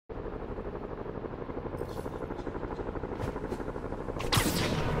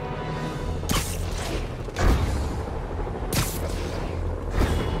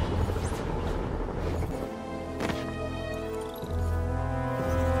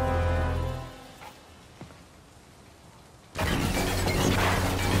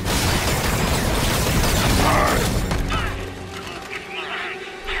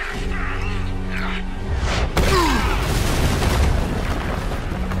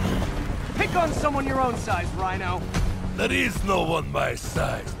Take on someone your own size, Rhino. There is no one my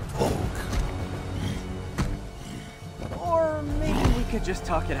size, Poke. Or maybe we could just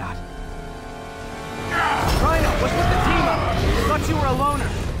talk it out. Rhino, what's with the team up? Thought you were a loner.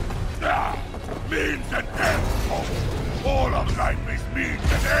 Means and ends, Poke. All of life is means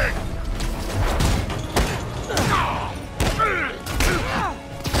and ends.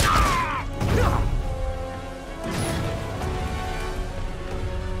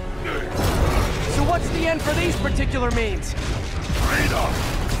 So what's the end for these particular means? Freedom!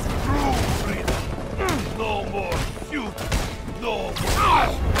 True freedom! No more feud! No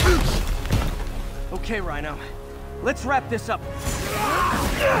more... Okay, Rhino. Let's wrap this up.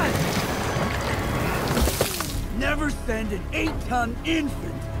 Never send an 8-ton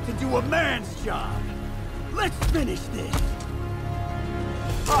infant to do a man's job. Let's finish this.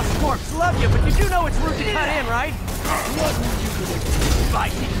 Oh, Scorps, love you, but you do know it's rude to cut in, right? What were you gonna do if I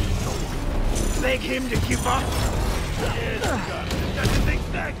didn't know? Beg him to give up? Yes, God, that is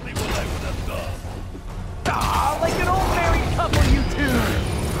exactly what I would have done. Ah, like an old married couple, you two.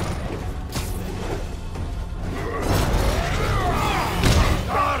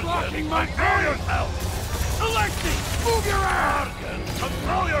 Blocking my control yourself! Alexei, move your ass!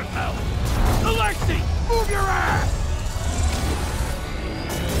 Control yourself! Alexei, move your ass!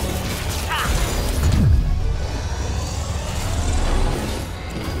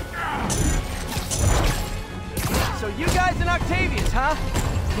 So you guys in Octavius, huh?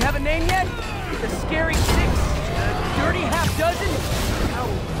 You have a name yet? The Scary Six? The Dirty Half Dozen? How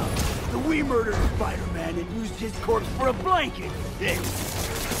about we murdered Spider-Man and used his corpse for a blanket?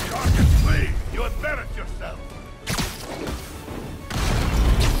 Jarkin, please! You embarrass yourself!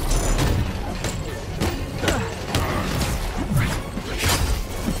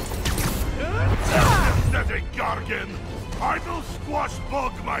 Pathetic Gargan! I will squash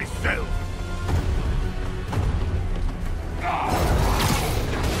Bug myself!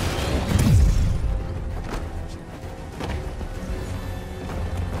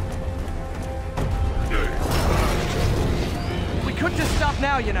 We could just stop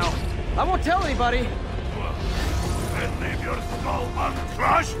now, you know. I won't tell anybody. And leave your skull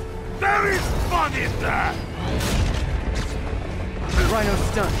uncrushed? There is fun in that! Rhino's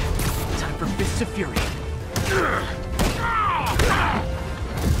stunned. Time for Fists of Fury.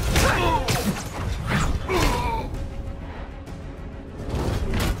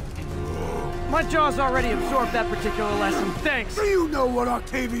 My jaw's already absorbed that particular lesson, thanks! Do you know what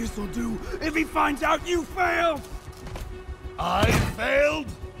Octavius will do if he finds out you failed? I failed?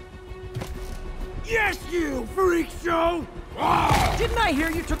 Yes, you freak show! Didn't I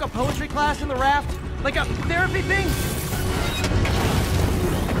hear you took a poetry class in the raft? Like a therapy thing?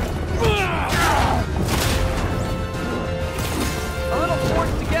 A little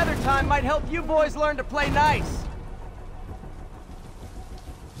forced together time might help you boys learn to play nice.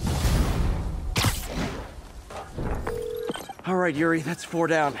 All right, Yuri, that's 4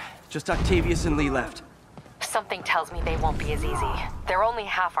 down. Just Octavius and Lee left. Something tells me they won't be as easy. They're only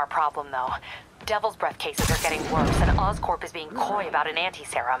half our problem, though. Devil's Breath cases are getting worse, and Oscorp is being coy about an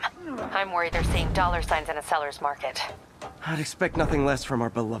anti-serum. I'm worried they're seeing dollar signs in a seller's market. I'd expect nothing less from our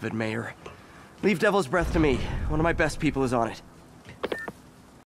beloved mayor. Leave Devil's Breath to me. One of my best people is on it.